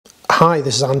Hi,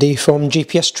 this is Andy from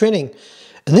GPS Training.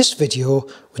 In this video,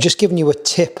 we're just giving you a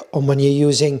tip on when you're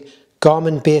using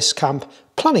Garmin BaseCamp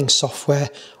planning software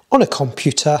on a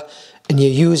computer and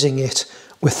you're using it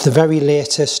with the very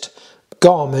latest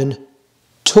Garmin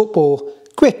Topo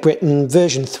Great Britain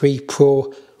version 3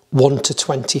 Pro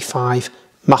 1:25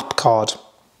 map card.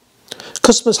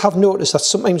 Customers have noticed that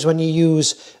sometimes when you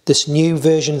use this new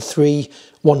version 3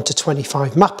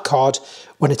 1:25 map card,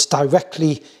 when it's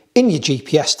directly in your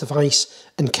GPS device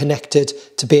and connected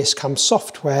to BaseCamp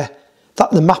software,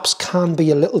 that the maps can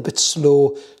be a little bit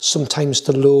slow sometimes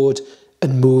to load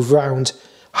and move around.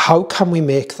 How can we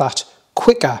make that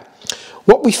quicker?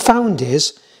 What we found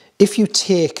is if you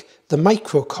take the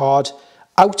micro card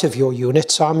out of your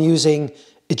unit, so I'm using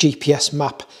a GPS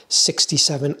map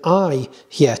 67i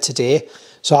here today,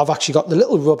 so I've actually got the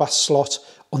little rubber slot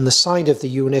on the side of the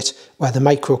unit where the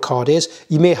micro card is.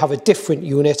 You may have a different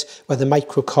unit where the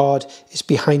micro card is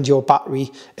behind your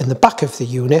battery in the back of the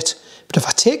unit. But if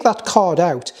I take that card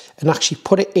out and actually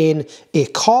put it in a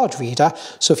card reader,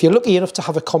 so if you're lucky enough to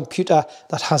have a computer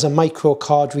that has a micro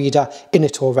card reader in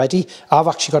it already, I've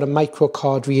actually got a micro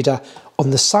card reader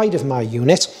on the side of my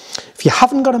unit. If you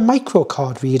haven't got a micro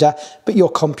card reader, but your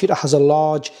computer has a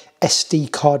large SD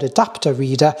card adapter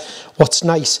reader, what's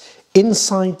nice,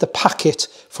 inside the packet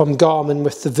from Garmin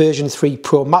with the version 3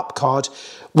 Pro map card,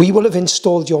 we will have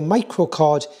installed your micro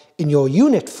card in your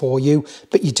unit for you,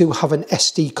 but you do have an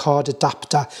SD card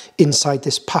adapter inside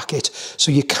this packet.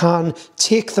 So you can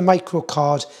take the micro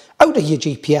card out of your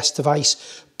GPS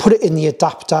device, put it in the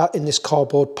adapter in this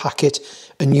cardboard packet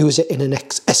and use it in an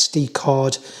SD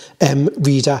card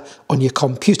reader on your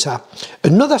computer.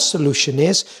 Another solution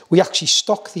is we actually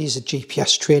stock these at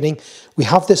GPS Training. We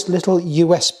have this little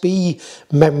USB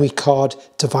memory card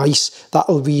device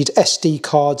that'll read SD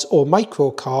cards or micro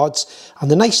cards.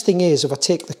 And the nice thing is if I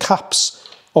take the caps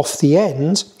off the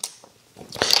end,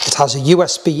 it has a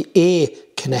USB-A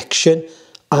connection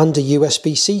and a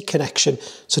USB-C connection.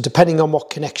 So depending on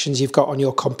what connections you've got on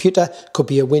your computer, could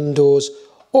be a Windows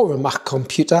or a Mac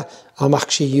computer. I'm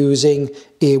actually using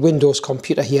a Windows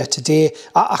computer here today.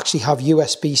 I actually have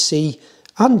USB-C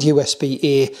and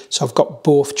USB-A, so I've got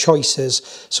both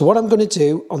choices. So what I'm going to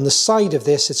do on the side of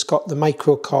this, it's got the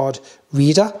micro card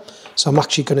reader. So I'm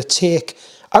actually going to take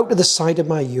out of the side of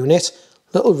my unit,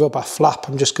 little rubber flap,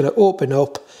 I'm just going to open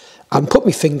up and put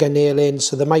my fingernail in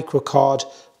so the micro card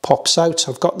pops out.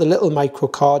 So I've got the little micro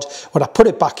card. When I put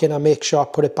it back in, I make sure I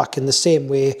put it back in the same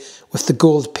way with the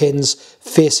gold pins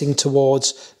facing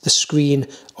towards the screen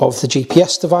of the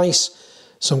GPS device.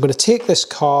 So I'm going to take this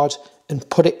card and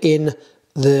put it in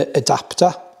the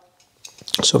adapter.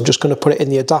 So I'm just going to put it in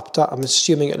the adapter. I'm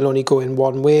assuming it'll only go in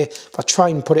one way. If I try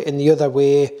and put it in the other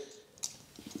way,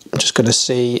 I'm just going to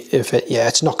see if it, yeah,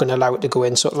 it's not going to allow it to go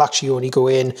in, so it'll actually only go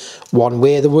in one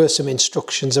way. There were some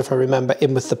instructions, if I remember,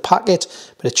 in with the packet,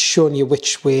 but it's showing you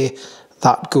which way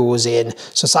that goes in.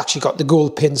 So it's actually got the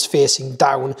gold pins facing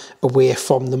down away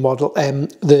from the model,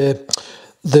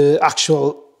 the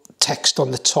actual text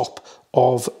on the top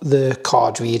of the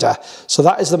card reader. So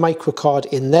that is the micro card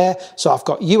in there. So I've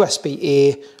got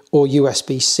USB-A or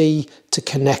USB-C to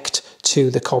connect to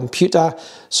the computer.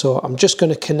 So I'm just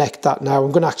going to connect that now.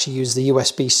 I'm going to actually use the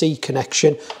USB-C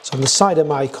connection. So on the side of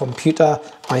my computer,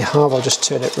 I'll just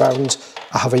turn it round.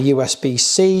 I have a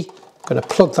USB-C. I'm going to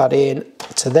plug that in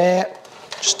to there.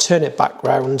 Just turn it back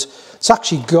round. It's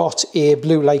actually got a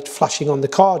blue light flashing on the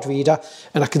card reader,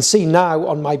 and I can see now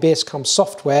on my BaseCamp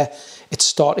software, it's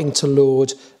starting to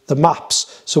load the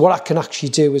maps. So what I can actually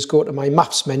do is go to my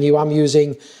maps menu. I'm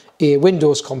using a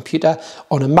Windows computer.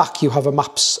 On a Mac, you have a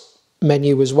maps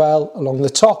menu as well along the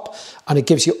top, and it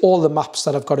gives you all the maps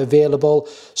that I've got available.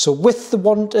 So with the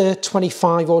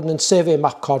 1:25 Ordnance Survey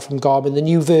map card from Garmin, the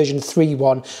new version 3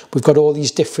 one, we've got all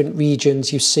these different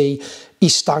regions. You see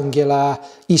East Anglia,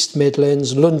 East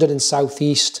Midlands, London and South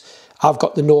East. I've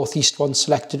got the North East one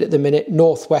selected at the minute,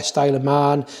 North West Isle of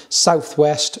Man, South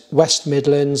West, West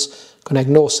Midlands. I'm going to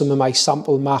ignore some of my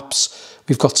sample maps.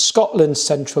 We've got Scotland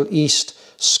Central East,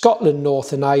 Scotland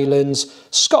Northern Islands,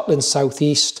 Scotland South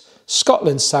East,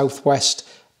 Scotland South West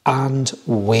and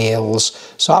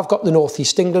Wales. So I've got the North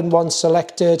East England one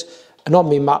selected, and on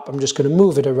my map I'm just going to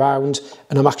move it around,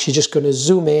 and I'm actually just going to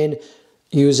zoom in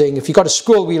using, if you've got a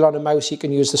scroll wheel on a mouse, you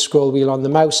can use the scroll wheel on the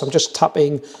mouse. I'm just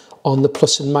tapping on the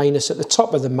plus and minus at the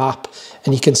top of the map,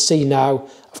 and you can see now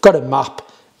I've got a map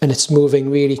and it's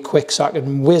moving really quick, so I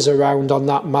can whiz around on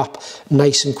that map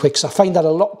nice and quick. So I find that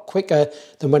a lot quicker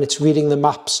than when it's reading the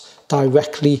maps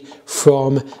directly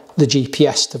from the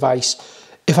GPS device.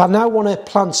 If I now want to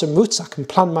plan some routes, I can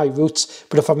plan my routes,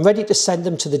 but if I'm ready to send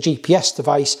them to the GPS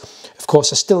device, of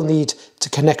course I still need to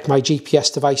connect my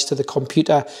GPS device to the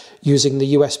computer using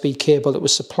the USB cable it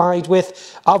was supplied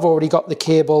with. I've already got the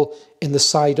cable in the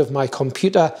side of my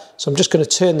computer, so I'm just going to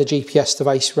turn the GPS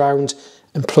device round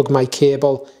and plug my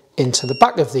cable into the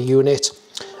back of the unit.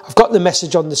 I've got the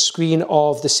message on the screen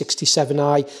of the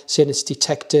 67i saying it's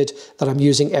detected that I'm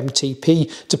using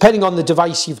MTP. Depending on the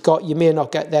device you've got, you may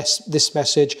not get this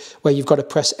message where you've got to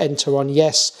press enter on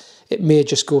yes. It may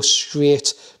just go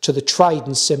straight to the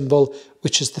trident symbol,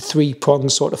 which is the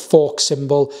three-pronged sort of fork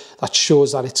symbol that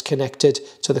shows that it's connected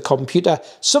to the computer.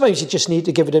 Sometimes you just need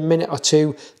to give it a minute or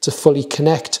two to fully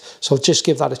connect, so I'll just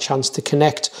give that a chance to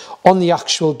connect. On the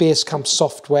actual BaseCamp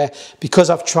software, because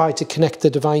I've tried to connect the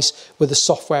device with the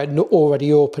software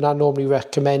already open, I normally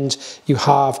recommend you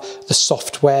have the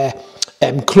software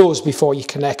closed before you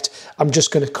connect. I'm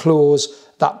just going to close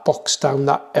that box down,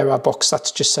 that error box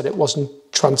that's just said it wasn't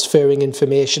transferring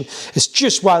information. It's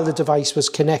just while the device was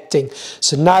connecting.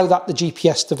 So now that the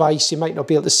GPS device, you might not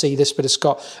be able to see this, but it's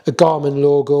got a Garmin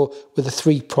logo with a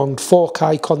three-pronged fork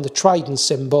icon, the trident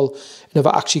symbol. And if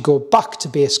I actually go back to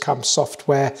BaseCamp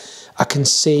software, I can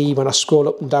see when I scroll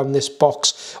up and down this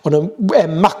box, on a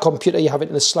Mac computer you have it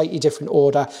in a slightly different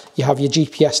order. You have your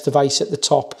GPS device at the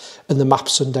top and the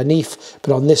maps underneath,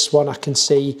 but on this one I can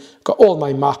see I've got all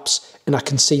my maps and I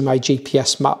can see my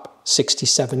GPS map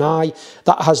 67i.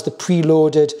 That has the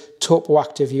preloaded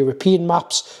topoactive European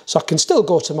maps, so I can still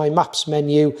go to my maps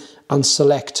menu and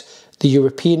select the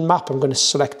European map. I'm going to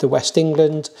select the West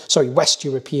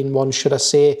European one, should I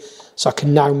say. So I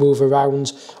can now move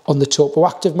around on the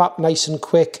topoactive map nice and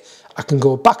quick. I can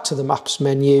go back to the maps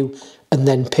menu and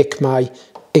then pick my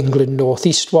England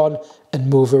Northeast one and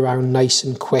move around nice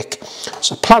and quick.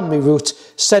 So plan my route,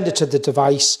 send it to the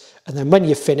device, and then when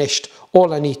you're finished,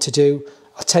 all I need to do,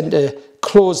 I tend to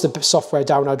close the software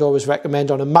down. I'd always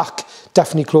recommend on a Mac,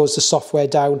 definitely close the software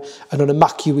down, and on a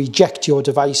Mac you eject your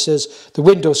devices. The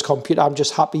Windows computer, I'm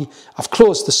just happy I've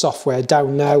closed the software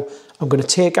down now. I'm going to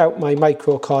take out my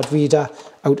micro card reader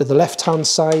out to the left hand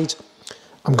side.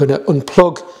 I'm going to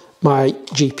unplug my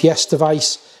GPS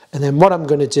device, and then what I'm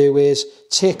going to do is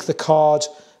take the card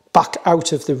back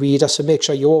out of the reader, so make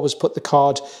sure you always put the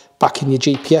card back in your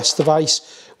GPS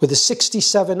device. With the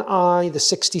 67i, the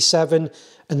 67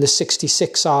 and the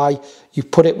 66i, you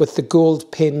put it with the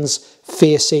gold pins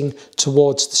facing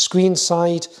towards the screen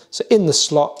side. So in the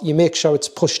slot, you make sure it's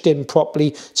pushed in properly,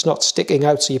 it's not sticking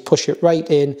out, so you push it right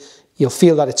in. You'll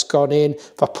feel that it's gone in.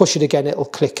 If I push it again, it'll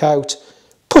click out.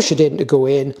 Push it in to go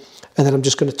in, and then I'm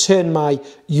just going to turn my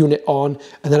unit on,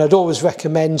 and then I'd always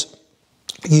recommend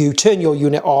you turn your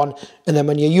unit on, and then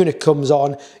when your unit comes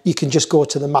on, you can just go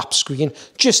to the map screen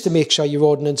just to make sure your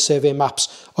Ordnance Survey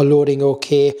maps are loading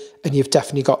okay and you've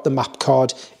definitely got the map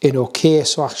card in okay.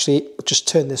 So actually, just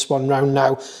turn this one round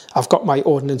now. I've got my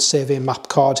Ordnance Survey map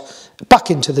card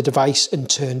back into the device and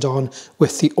turned on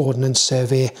with the Ordnance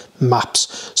Survey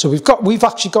maps. So we've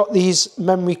actually got these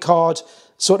memory card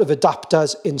sort of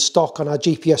adapters in stock on our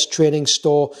GPS training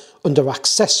store. Under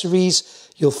accessories,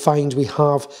 you'll find we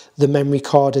have the memory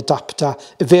card adapter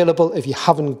available if you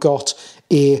haven't got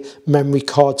a memory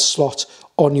card slot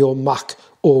on your Mac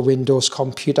or Windows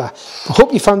computer. I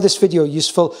hope you found this video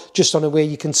useful, just on a way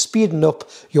you can speeden up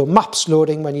your maps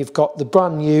loading when you've got the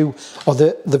brand new, or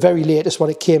the very latest one.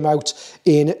 It came out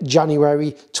in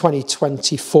January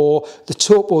 2024, the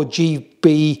Topo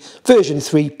GB version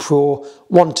 3 Pro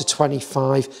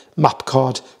 1:25 map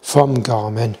card from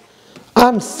Garmin.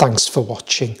 And thanks for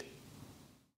watching.